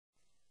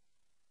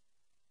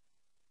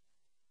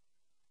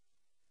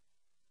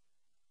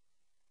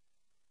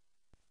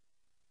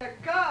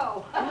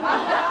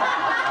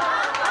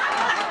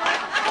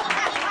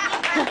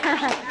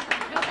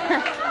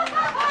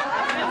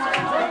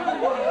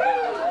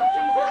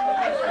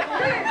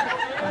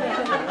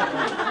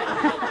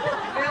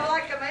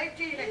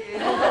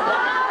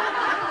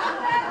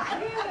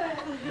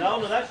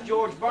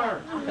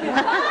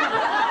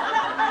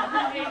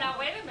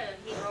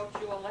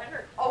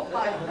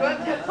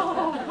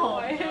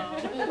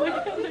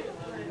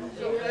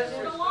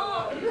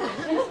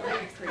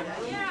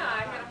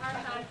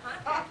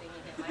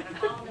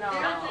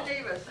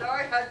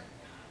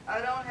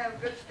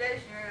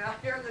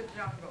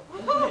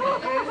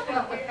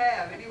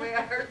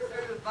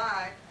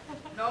vine.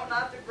 No,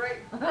 not the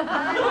grape.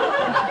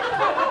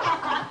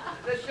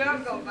 The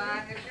jungle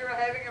vine. If you're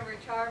having a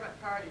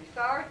retirement party.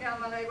 Sorry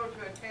I'm unable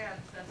to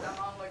attend since I'm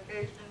on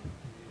location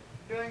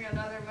doing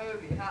another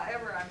movie.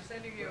 However, I'm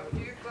sending you a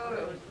few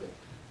photos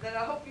that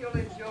I hope you'll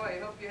enjoy.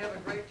 Hope you have a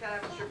great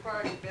time at your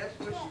party. Best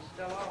wishes,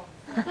 Stallone.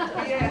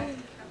 Yeah.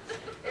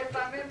 If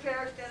I'm in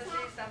Paris,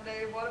 Tennessee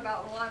someday, what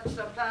about lunch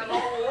sometime? Oh,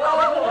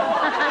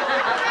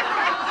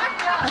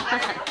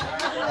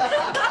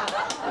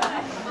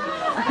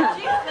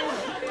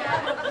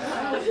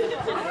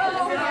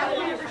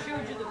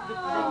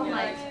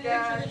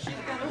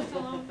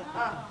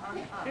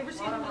 Ever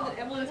seen the one that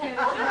Emily's had?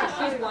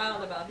 She's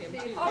wild about him too.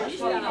 She's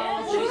got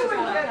all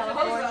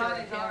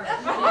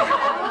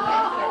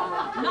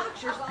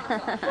knocks your socks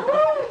off.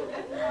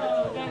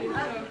 Oh, that is so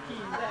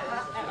cute. That is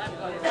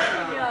absolutely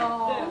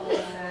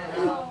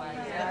oh my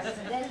gosh.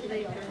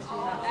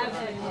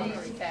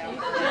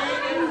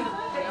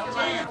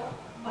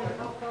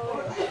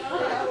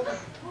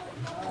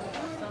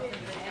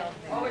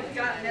 oh, it's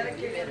got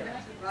etiquette in it.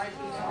 Right.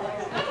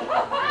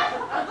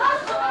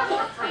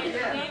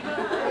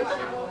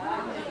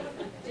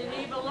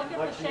 Geneva, look at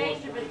the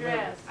change of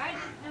address.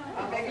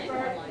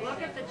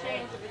 Look at the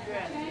change of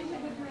address.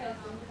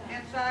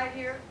 Inside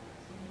here?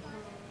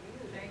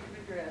 Change of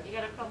address. You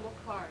got a couple of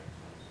cards.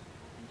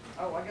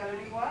 Oh, I gotta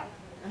do what?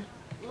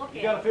 Look at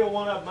You gotta fill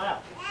one of them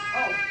out.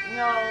 Oh,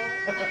 no.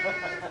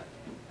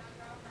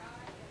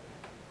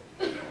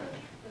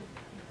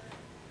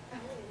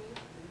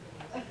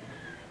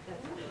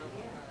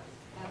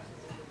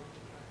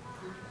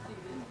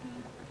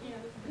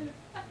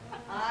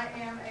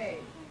 I-M-A.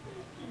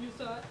 You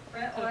saw it?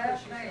 Brent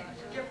last name,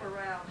 skip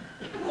around.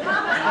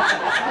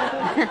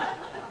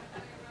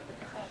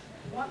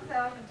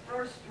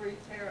 1001st Street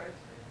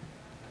Terrace.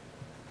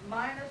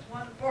 Minus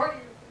 140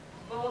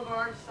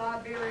 Boulevard,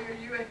 Siberia,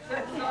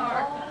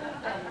 USSR.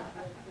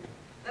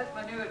 That's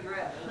my new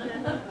address.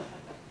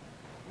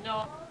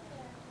 No.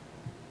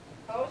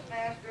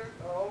 Postmaster,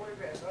 old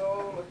address.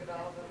 Oh, look at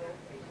all the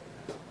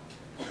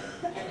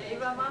locations.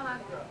 Geneva,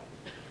 Mahandra.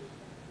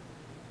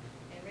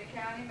 Henry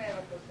County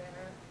Medical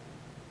Center.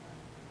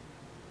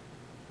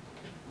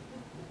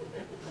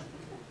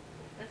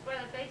 That's why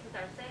the faces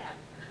are sad.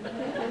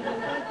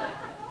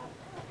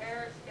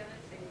 Paris,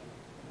 Tennessee.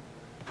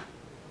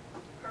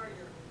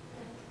 Courier.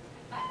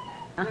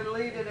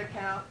 Deleted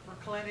account for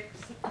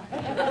clinics.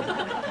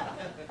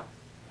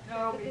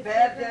 No,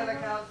 bad debt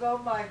accounts. Oh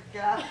my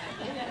God.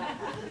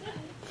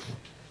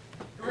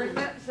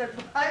 Remittance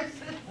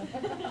advices.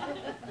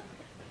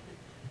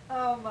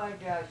 Oh my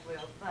gosh,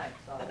 Will,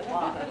 thanks a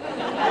lot.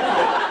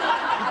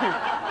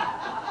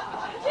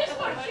 Just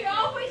what she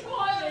always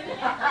wanted.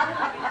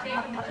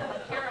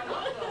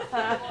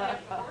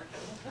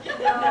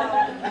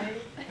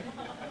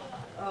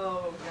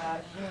 Oh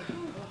gosh.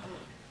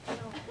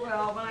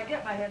 Well, when I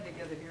get my head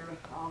together here,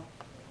 I'll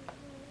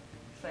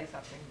say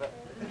something, but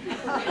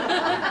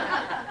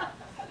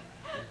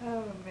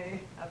oh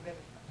me, I've been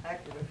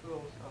acting a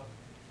fool, so.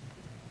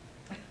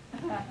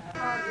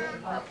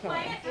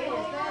 Okay.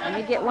 Let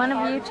me get one of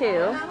you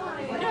two.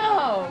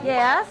 No.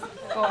 Yes?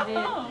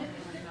 Here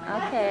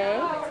Okay.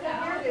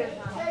 it is.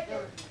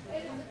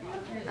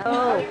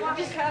 Oh.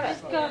 Just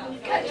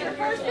cut your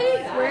first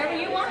piece wherever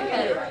you want to.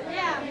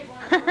 Yeah.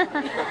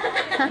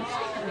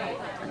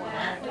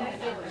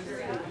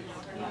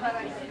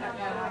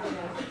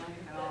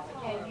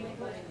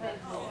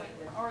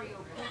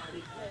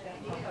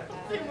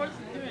 What's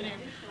he doing here?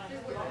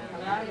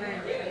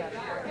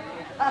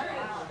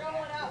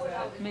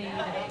 Me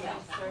either.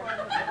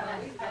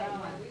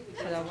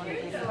 Said I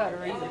wanted to cut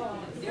her either.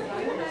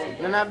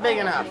 They're not big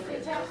enough.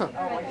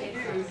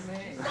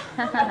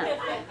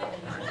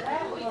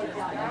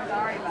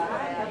 Sorry about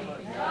that.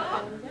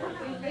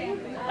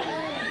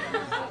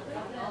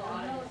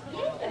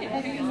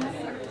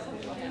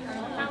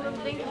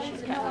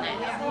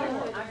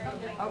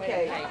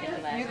 Okay,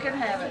 you can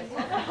have it. We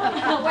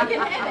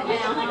can have it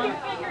now.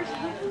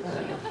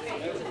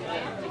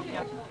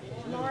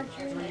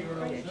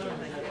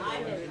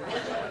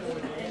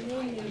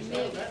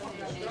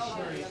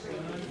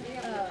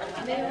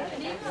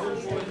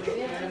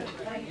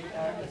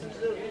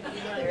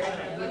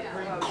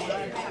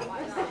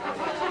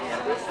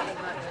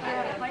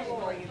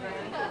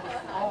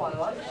 Oh, I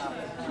love that.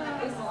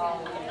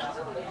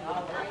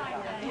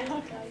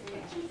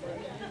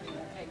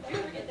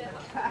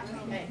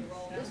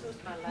 This was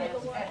my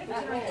last one.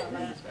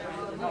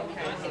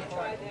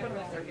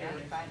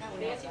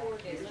 Nancy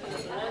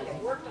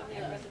worked on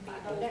that recipe.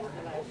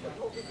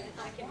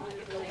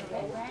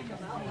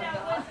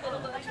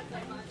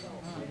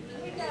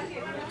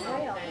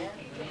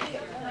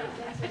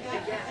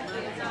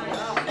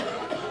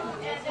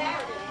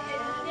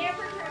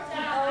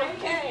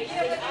 Okay. I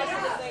did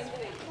the same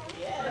thing.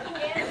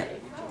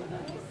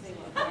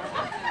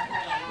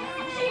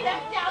 She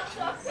left out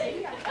something.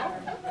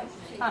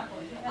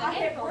 I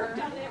have worked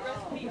on that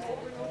recipe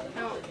over and over.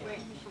 No, wait,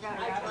 you forgot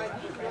I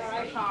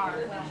got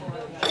it.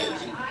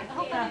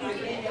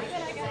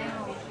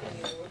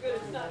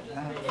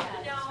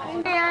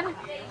 Dan.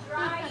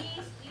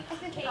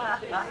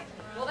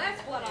 Well,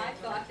 that's what I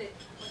thought that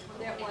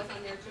was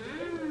on there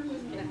too.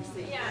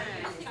 Yeah,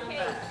 just in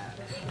case,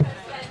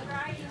 because that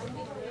dry used to be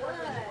good.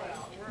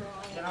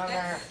 Get on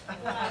there.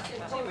 When I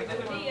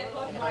said to me, it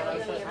looked like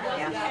it was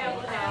one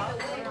tablet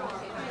out.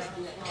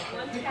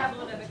 One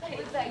tablet of a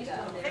cake bake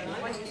up there, and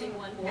I'm using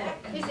one pack.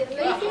 Is it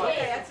Lacey?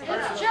 It's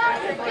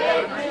chocolate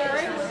cake,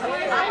 Mary.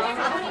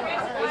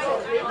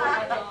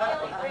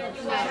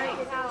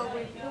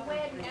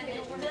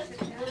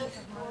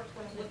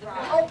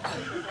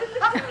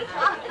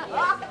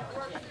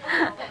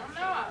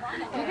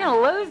 You're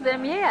gonna lose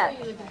them yet.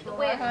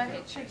 How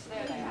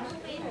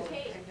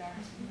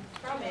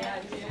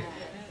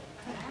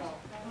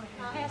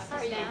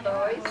are you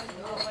boys?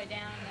 All the way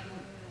down.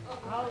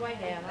 All the way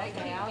down.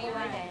 Okay, all the way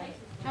down.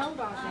 Home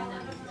box in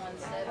number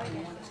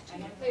 171.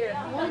 Here,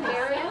 one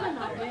Mary. I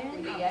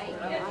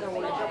don't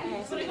want to go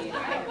past it.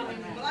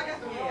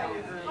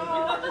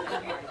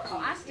 Oh,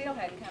 I still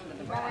had to come to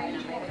the bar.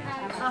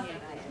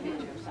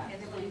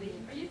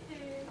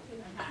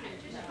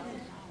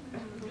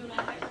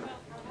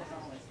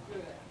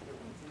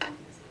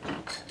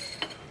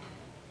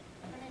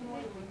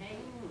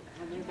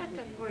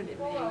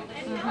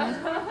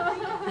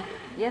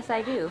 Yes,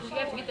 I do. You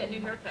have to get that new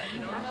haircut, you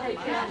know.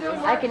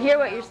 I can hear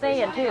what you're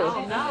saying too.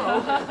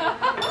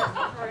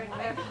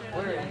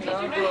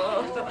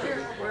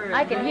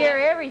 I can hear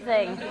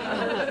everything.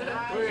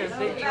 We're in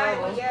big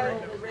trouble.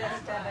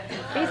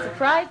 Be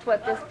surprised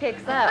what this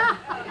picks up.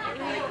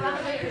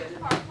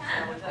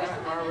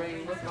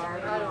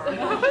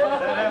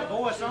 That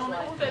voice on it?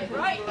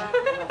 Right.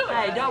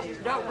 Hey,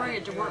 don't bring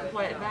it to work,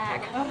 play it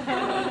back.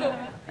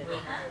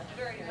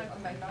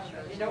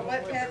 You know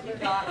what, Ted, you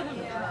got?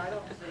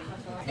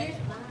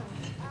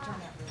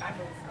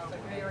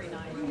 Very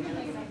nice.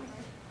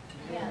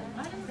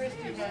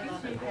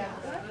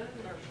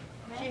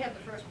 She had the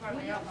first part of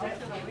the outfit.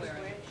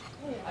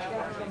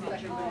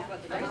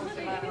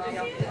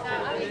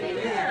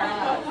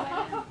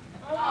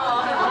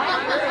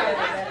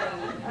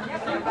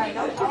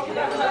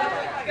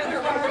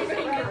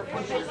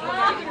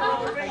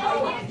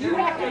 You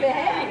have to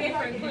behave.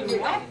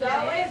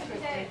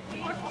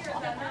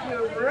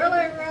 You're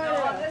really No,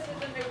 right. this is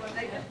a new one.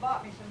 They just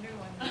bought me some new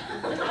ones.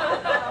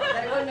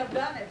 They wouldn't have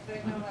done it if they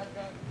knew I was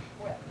going to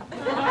quit.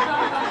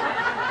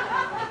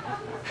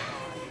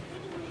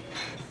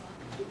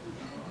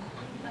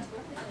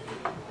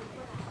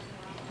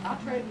 I'll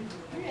trade you.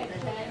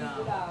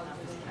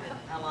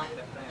 I like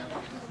that fan.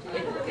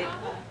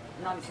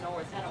 Not as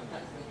noise. I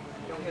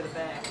don't hear the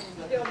back.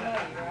 Still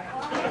muddy, right?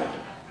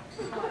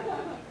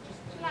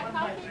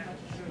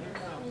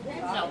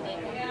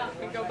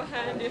 We go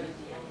behind you.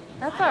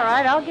 That's all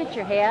right. I'll get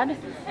your head.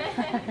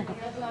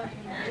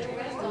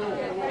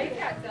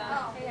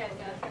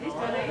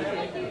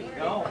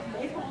 No.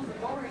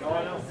 No, I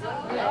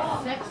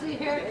know. Sexy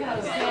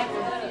haircut.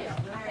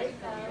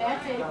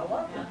 That's it. You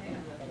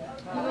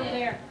over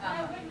there.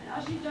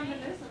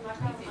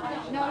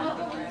 No, look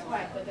over this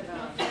way.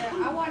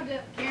 I wanted the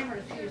camera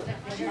to see your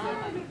sexy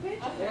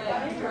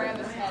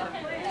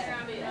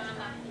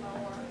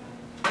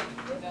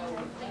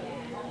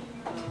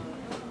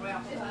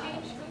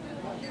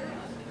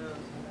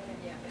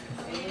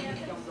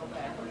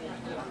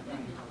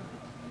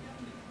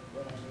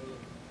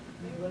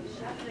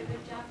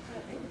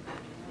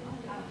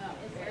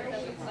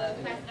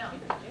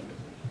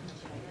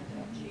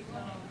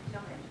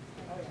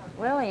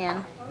Well,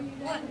 Ann,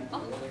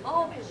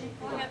 Oh,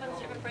 heavens,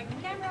 you're gonna break the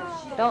camera.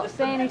 don't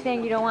say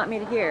anything you don't want me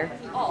to hear.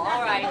 Oh,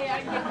 all right.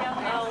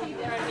 Oh, you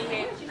trying to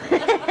behave.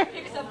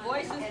 Picks up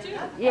voices too.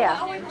 Yeah.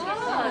 Oh, it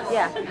does.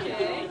 Yeah.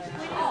 Okay.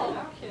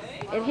 Oh,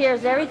 okay. It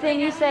hears everything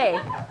you say.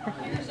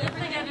 Here's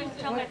everything I do to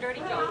tell that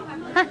dirty joke. I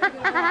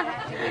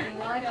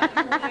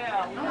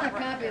want a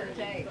copy of the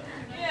tape.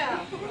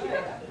 Yeah.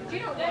 But you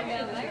don't know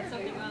there's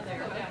something on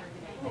there.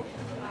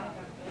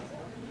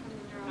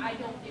 I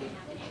don't do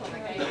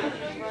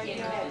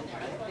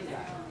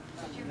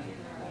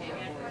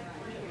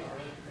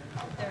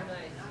They're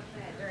nice.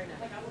 Very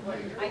nice.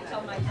 I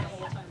tell my son all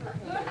the time.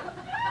 And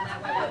that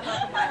way we'll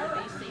talk about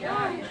the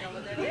VCR, you know,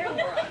 and then they're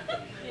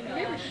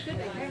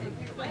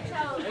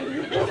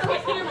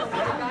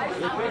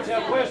Picks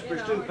up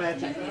whispers too,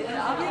 Patsy. It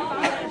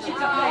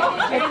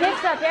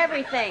picks up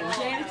everything.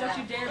 Janice, don't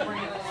you dare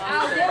bring it.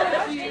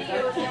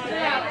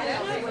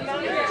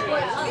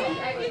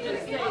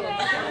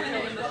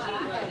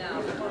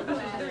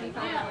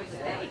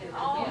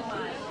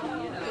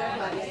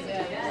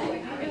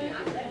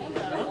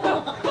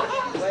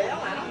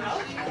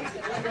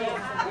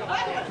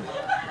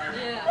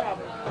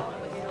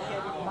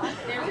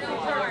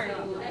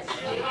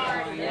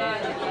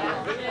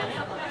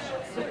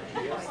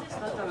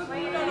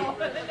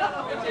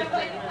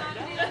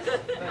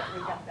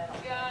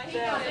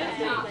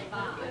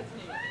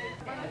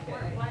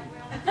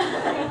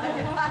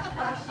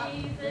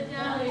 She's a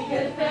jolly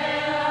good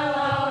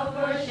fellow,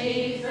 for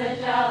she's a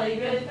jolly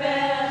good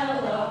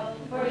fellow,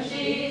 for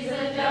she's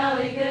a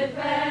jolly good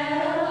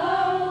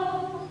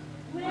fellow,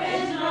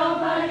 which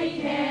nobody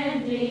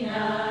can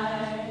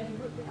deny.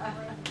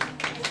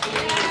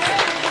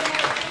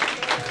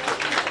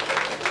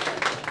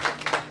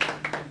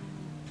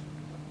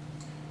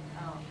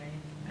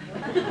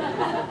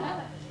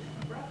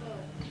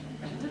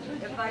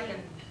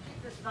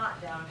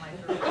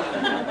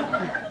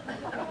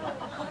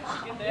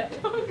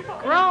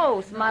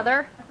 Gross,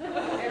 Mother. Whoa,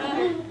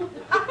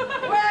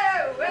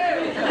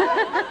 whoa.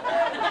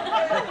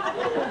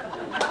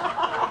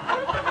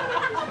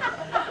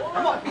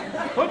 Come on,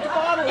 put the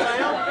bottle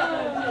down.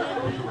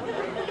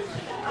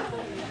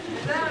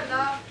 Is that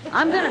enough?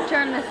 I'm gonna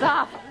turn this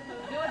off.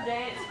 Do a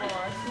dance for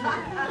us.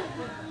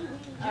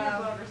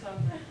 Or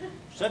something.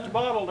 Set the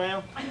bottle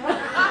down. No,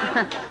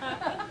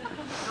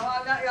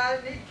 I'm not, I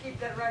need to keep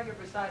that right here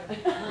beside me.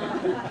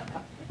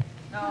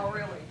 No,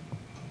 really.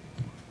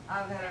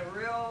 I've had a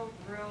real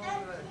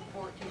good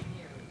 14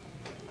 years.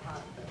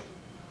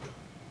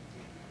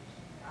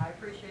 I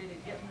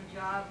appreciated getting the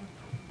job.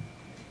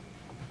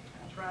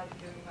 I tried to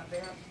do my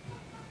best.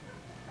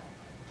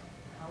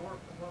 I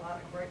worked with a lot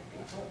of great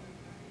people.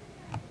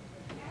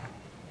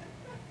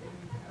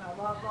 And I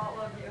love all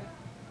of you.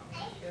 I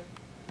miss you.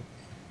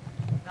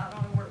 Not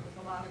only work with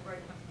a lot of great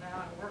ones now,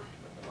 I worked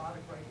with a lot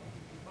of great ones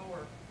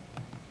before.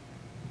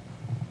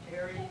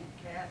 Terry,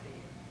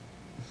 Kathy,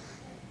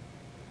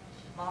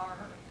 Mar,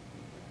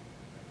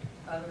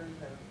 others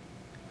have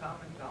come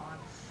and gone.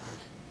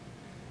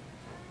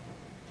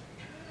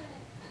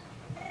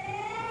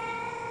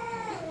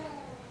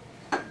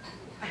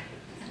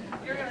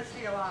 You're going to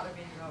see a lot of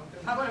me, though,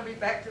 because I'm going to be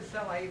back to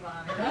sell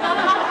Avon.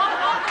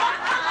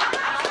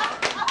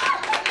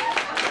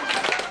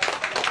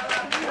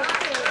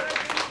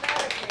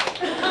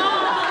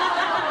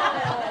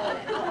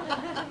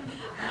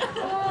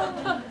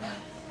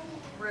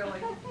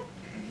 Really.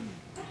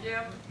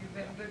 Jim, you've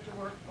been good to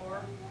work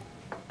for.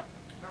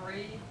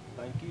 Marie,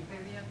 Thank you.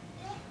 Vivian,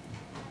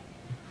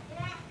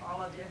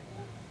 all of you.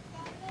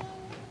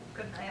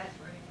 Couldn't ask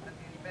for anything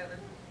any better.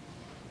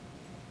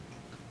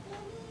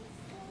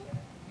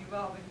 You've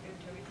all been good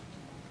to me.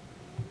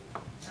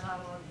 And I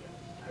love you.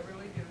 I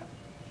really do.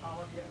 All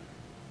of you.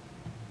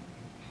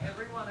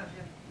 Every one of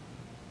you.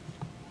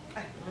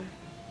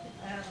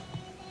 And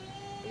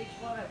each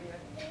one of you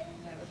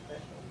have a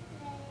special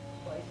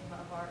place in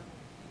my heart.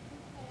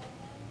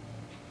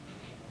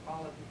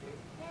 All of you do.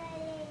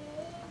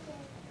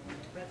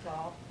 That's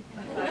all.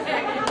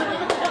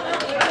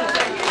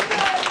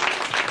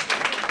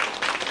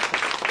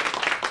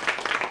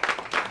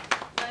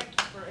 Thank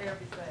you for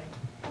everything.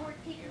 14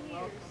 You're years.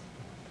 welcome.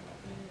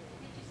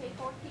 Did you say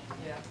 14?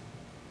 Yeah.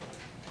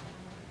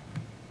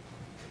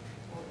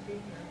 14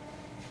 years,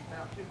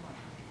 about 2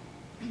 months.